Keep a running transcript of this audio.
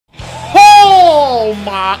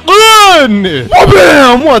my goodness.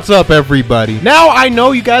 Bam! What's up, everybody? Now, I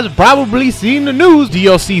know you guys have probably seen the news.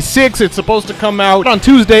 DLC 6, it's supposed to come out on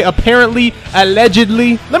Tuesday, apparently,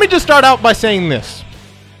 allegedly. Let me just start out by saying this.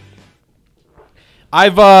 I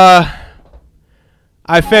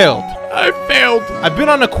failed. I've been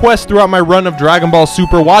on a quest throughout my run of Dragon Ball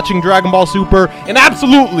Super, watching Dragon Ball Super, and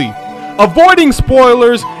absolutely avoiding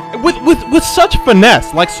spoilers with such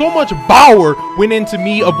finesse. Like, so much power went into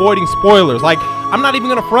me avoiding spoilers. Like, I'm not even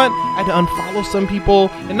gonna front. I had to unfollow some people,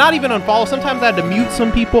 and not even unfollow. Sometimes I had to mute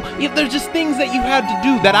some people. There's just things that you had to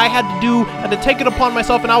do, that I had to do, had to take it upon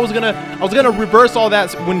myself, and I was gonna reverse all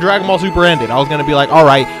that when Dragon Ball Super ended. I was gonna be like, all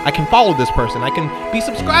right, I can follow this person. I can be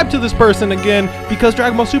subscribed to this person again because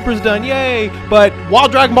Dragon Ball Super is done. Yay! But while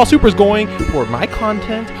Dragon Ball Super is going, for my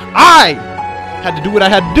content, I had to do what I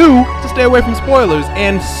had to do to stay away from spoilers.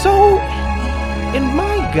 And so, and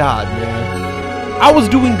my God, man, I was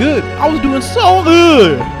doing good. I was doing so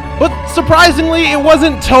good. But surprisingly, it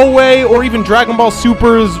wasn't Toei or even Dragon Ball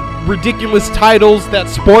Super's ridiculous titles that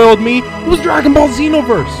spoiled me. It was Dragon Ball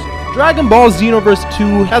Xenoverse. Dragon Ball Xenoverse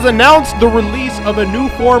 2 has announced the release of a new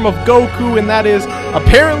form of Goku, and that is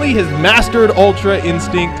apparently his mastered Ultra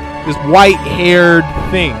Instinct, this white-haired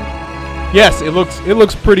thing. Yes, it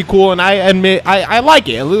looks pretty cool, and I admit I like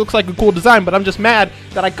it. It looks like a cool design, but I'm just mad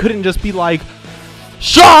that I couldn't just be like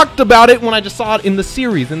shocked about it when I just saw it in the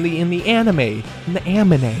series, in the anime.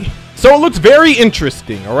 So it looks very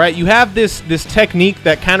interesting. All right, you have this technique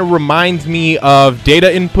that kind of reminds me of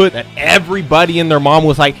data input, that everybody and their mom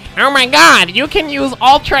was like, "Oh my God, you can use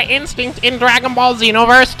Ultra Instinct in Dragon Ball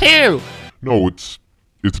Xenoverse too." No, it's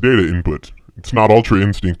data input. It's not Ultra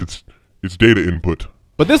Instinct. It's data input.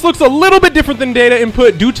 But this looks a little bit different than data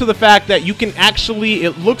input due to the fact that you can actually,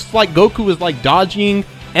 it looks like Goku is like dodging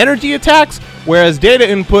energy attacks, whereas data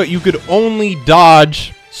input, you could only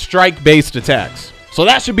dodge strike-based attacks. So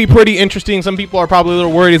that should be pretty interesting. Some people are probably a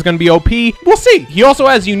little worried he's going to be OP. We'll see. He also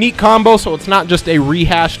has unique combos, so it's not just a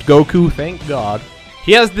rehashed Goku, thank God.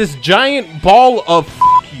 He has this giant ball of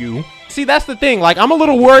f you. See, that's the thing. Like, I'm a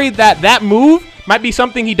little worried that that move might be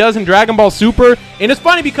something he does in Dragon Ball Super. And it's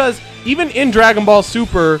funny because even in Dragon Ball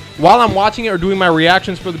Super, while I'm watching it or doing my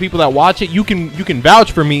reactions for the people that watch it, you can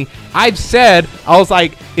vouch for me. I've said, I was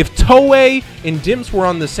like, if Toei and DIMPS were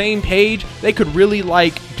on the same page, they could really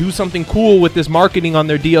like do something cool with this marketing on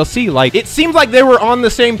their DLC. Like, it seems like they were on the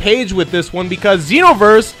same page with this one because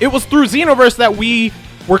Xenoverse, it was through Xenoverse that we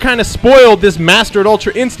were kind of spoiled this mastered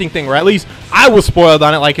Ultra Instinct thing, or at least I was spoiled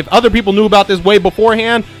on it. Like, if other people knew about this way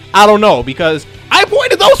beforehand, I don't know, because I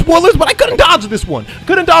avoided those spoilers, but I couldn't dodge this one.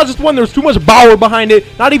 There was too much power behind it.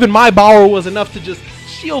 Not even my power was enough to just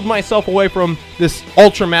shield myself away from this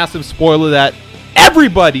ultra massive spoiler that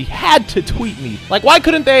everybody had to tweet me. Like, why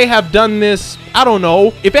couldn't they have done this? I don't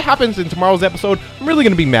know. If it happens in tomorrow's episode, I'm really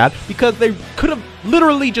going to be mad because they could have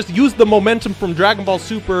literally just used the momentum from Dragon Ball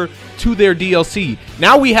Super to their DLC.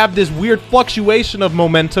 Now we have this weird fluctuation of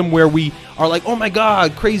momentum where we are like, oh my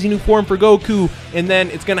God, crazy new form for Goku, and then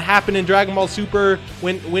it's gonna happen in Dragon Ball Super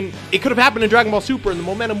when it could have happened in Dragon Ball Super and the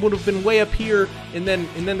momentum would have been way up here, and then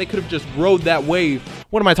they could have just rode that wave.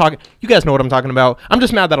 What am I talking? You guys know what I'm talking about. I'm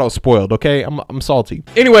just mad that I was spoiled, okay? I'm salty.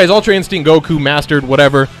 Anyways, Ultra Instinct Goku mastered,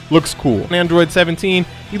 whatever, looks cool. Android 17,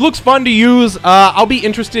 he looks fun to use. I'll be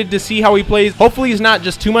interested to see how he plays. Hopefully he's not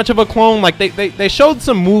just too much of a clone. Like, they showed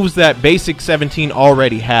some moves that basic 17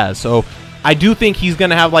 already has, so I do think he's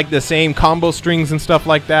gonna have like the same combo strings and stuff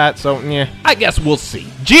like that. So yeah, I guess we'll see.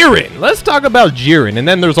 Jiren, let's talk about Jiren, and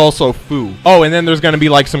then there's also Fu. Oh, and then there's gonna be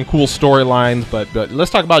like some cool storylines, but let's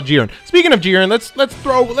talk about Jiren. Speaking of Jiren,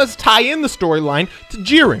 let's tie in the storyline to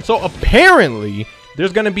Jiren. So apparently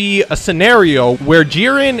there's gonna be a scenario where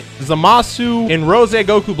Jiren, Zamasu, and Rose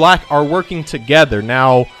Goku Black are working together.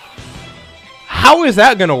 Now, how is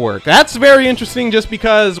that gonna work? That's very interesting, just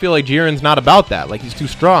because I feel like Jiren's not about that. Like, he's too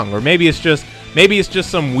strong, or maybe it's just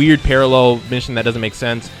some weird parallel mission that doesn't make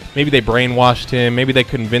sense. Maybe they brainwashed him. Maybe they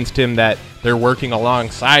convinced him that they're working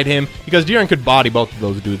alongside him, because Jiren could body both of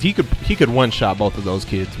those dudes. He could one-shot both of those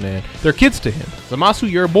kids, man. They're kids to him. Zamasu,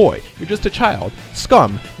 you're a boy. You're just a child.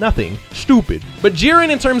 Scum. Nothing. Stupid. But Jiren,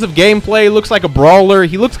 in terms of gameplay, looks like a brawler.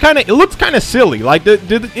 It looks kind of silly. Like,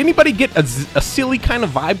 did anybody get a silly kind of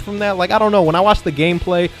vibe from that? Like, I don't know. When I watched the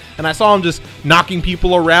gameplay and I saw him just knocking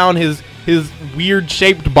people around his weird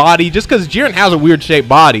shaped body, just because Jiren has a weird shaped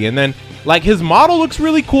body, and then like his model looks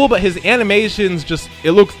really cool, but his animations just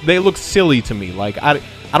they look silly to me. Like, I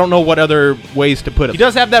don't know what other ways to put it. He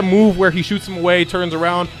does have that move where he shoots him away, turns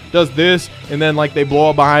around, does this, and then like they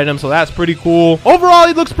blow up behind him, so that's pretty cool. Overall,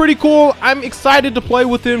 he looks pretty cool. I'm excited to play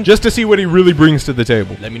with him just to see what he really brings to the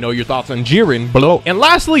table. Let me know your thoughts on Jiren below. And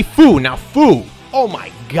lastly, Fu. Now, Fu Oh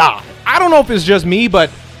my god. I don't know if it's just me, but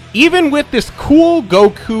even with this cool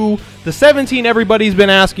Goku, the 17 everybody's been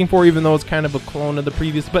asking for, even though it's kind of a clone of the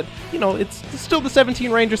previous, but you know, it's still the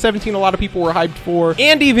 17 Ranger 17 a lot of people were hyped for.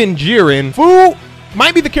 And even Jiren, Fu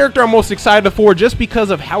might be the character I'm most excited for just because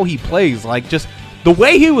of how he plays. Like, just the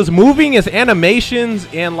way he was moving, his animations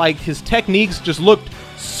and like his techniques just looked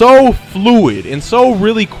so fluid and so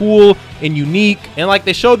really cool and unique. And like,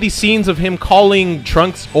 they showed these scenes of him calling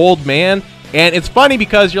Trunks old man, and it's funny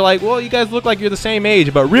because you're like, well, you guys look like you're the same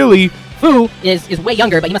age, but really Fu is way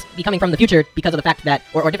younger, but he must be coming from the future because of the fact that,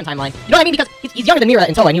 or a different timeline. You know what I mean? Because he's younger than Mira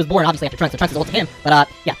and Solo, and he was born obviously after Trunks, so Trunks is old to him. But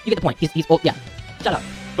yeah, you get the point. He's old. Yeah, shut up.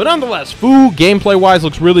 But nonetheless, Fu, gameplay-wise,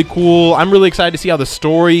 looks really cool. I'm really excited to see how the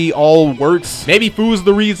story all works. Maybe Fu's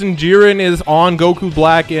the reason Jiren is on Goku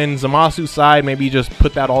Black and Zamasu's side. Maybe just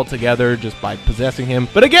put that all together just by possessing him.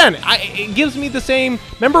 But again, it gives me the same...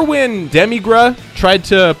 Remember when Demigra tried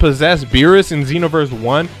to possess Beerus in Xenoverse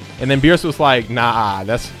 1? And then Beerus was like, nah,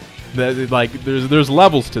 like, there's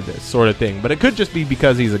levels to this sort of thing. But it could just be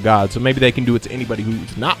because he's a god. So maybe they can do it to anybody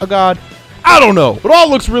who's not a god. I don't know, but all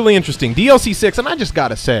looks really interesting. DLC 6, and I just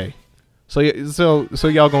gotta say, so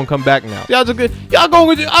y'all gonna come back now?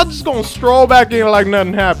 I'm just gonna stroll back in like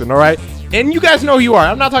nothing happened, all right? And you guys know who you are.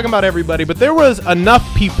 I'm not talking about everybody, but there was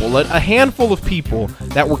enough people, a handful of people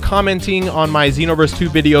that were commenting on my Xenoverse 2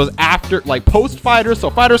 videos after, like, post Fighters. So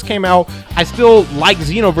Fighters came out. I still like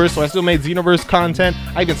Xenoverse, so I still made Xenoverse content.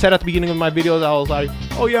 I even said at the beginning of my videos, I was like,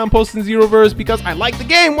 oh yeah, I'm posting Xenoverse because I like the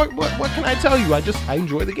game. What can I tell you? I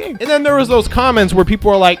enjoy the game. And then there was those comments where people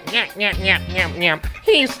were like,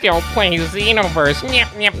 he still plays Xenoverse.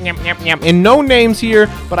 And no names here,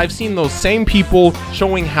 but I've seen those same people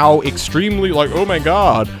showing how extremely, like, oh my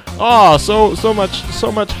god, so much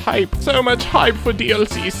hype for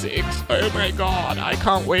DLC 6. Oh my god, I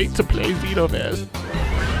can't wait to play Xenoverse.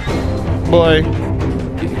 Boy,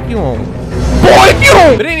 if you won't.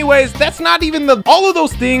 But anyways, that's not even all of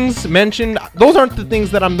those things mentioned. Those aren't the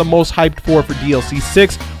things that I'm the most hyped for DLC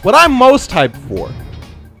 6. What I'm most hyped for,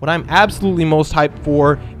 what I'm absolutely most hyped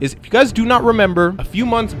for is, if you guys do not remember, a few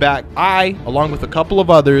months back, I, along with a couple of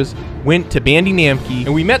others, went to Bandai Namco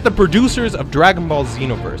and we met the producers of Dragon Ball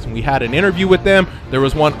Xenoverse, and we had an interview with them. There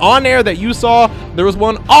was one on air that you saw, there was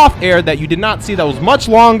one off air that you did not see that was much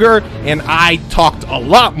longer, and I talked a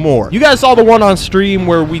lot more. You guys saw the one on stream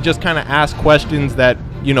where we just kind of asked questions that,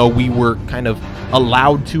 you know, we were kind of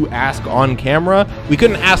allowed to ask on camera. We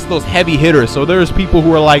couldn't ask those heavy hitters, so there's people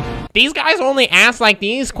who are like, these guys only ask like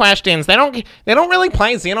these questions. They don't really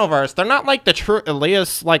play Xenoverse. They're not like the true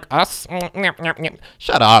Elias like us.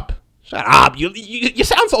 Shut up. Shut up. You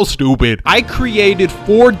sound so stupid. I created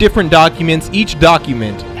 4 different documents. Each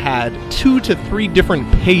document had 2 to 3 different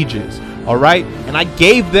pages. All right, and I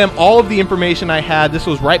gave them all of the information I had. This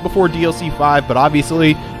was right before DLC 5, but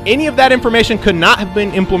obviously any of that information could not have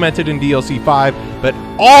been implemented in DLC 5, but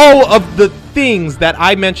all of the things that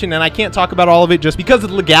I mentioned, and I can't talk about all of it just because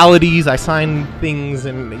of legalities. I signed things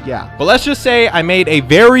and yeah. But let's just say I made a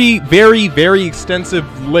very, very, very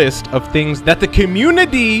extensive list of things that the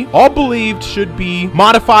community all believed should be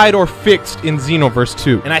modified or fixed in Xenoverse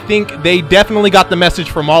 2. And I think they definitely got the message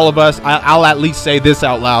from all of us. I'll at least say this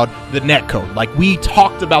out loud, the netcode. Like, we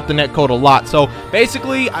talked about the netcode a lot. So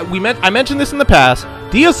basically, I mentioned this in the past,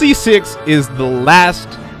 DLC 6 is the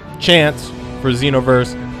last chance for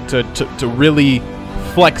Xenoverse to really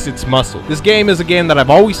flex its muscle. This game is a game that I've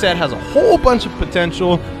always said has a whole bunch of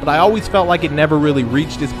potential, but I always felt like it never really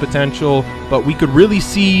reached its potential. But we could really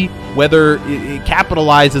see whether it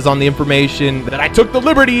capitalizes on the information that I took the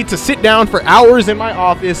liberty to sit down for hours in my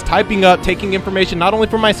office, typing up, taking information not only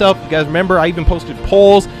for myself. You guys remember, I even posted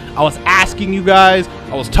polls. I was asking you guys,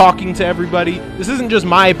 I was talking to everybody. This isn't just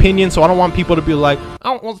my opinion, so I don't want people to be like,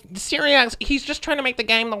 oh, well, SeeReax, he's just trying to make the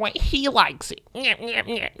game the way he likes it.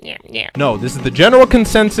 No, this is the general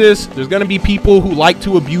consensus. There's gonna be people who like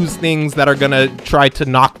to abuse things that are gonna try to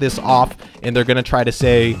knock this off, and they're gonna try to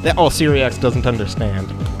say that, oh, SeeReax doesn't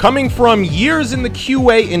understand. Coming from years in the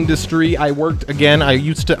QA industry, I worked, again, I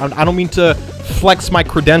don't mean to flex my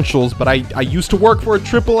credentials, but I used to work for a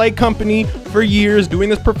AAA company for years, doing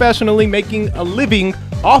this professionally, making a living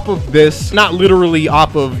off of this, not literally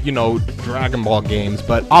off of, you know, Dragon Ball games,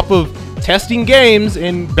 but off of testing games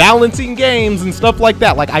and balancing games and stuff like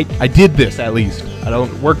that. Like, I did this, at least. I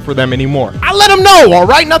don't work for them anymore. I let them know, all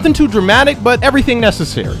right? Nothing too dramatic, but everything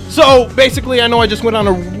necessary. So basically, I know I just went on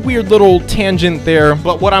a weird little tangent there,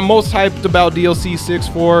 but what I'm most hyped about DLC 6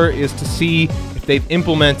 for is to see if they've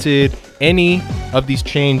implemented any of these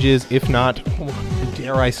changes, if not,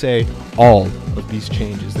 dare I say, all of these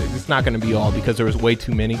changes. It's not going to be all because there was way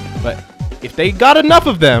too many, but if they got enough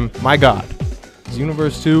of them, my God,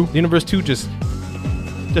 Xenoverse 2. Xenoverse 2 just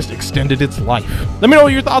extended its life. Let me know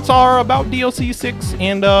what your thoughts are about DLC 6,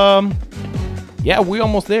 and yeah, we're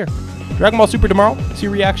almost there. Dragon Ball Super tomorrow.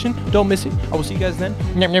 SeeReaction. Don't miss it. I will see you guys then.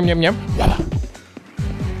 Yum, yum, yum, yum. With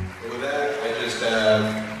that, I just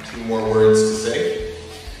have 2 more words to say.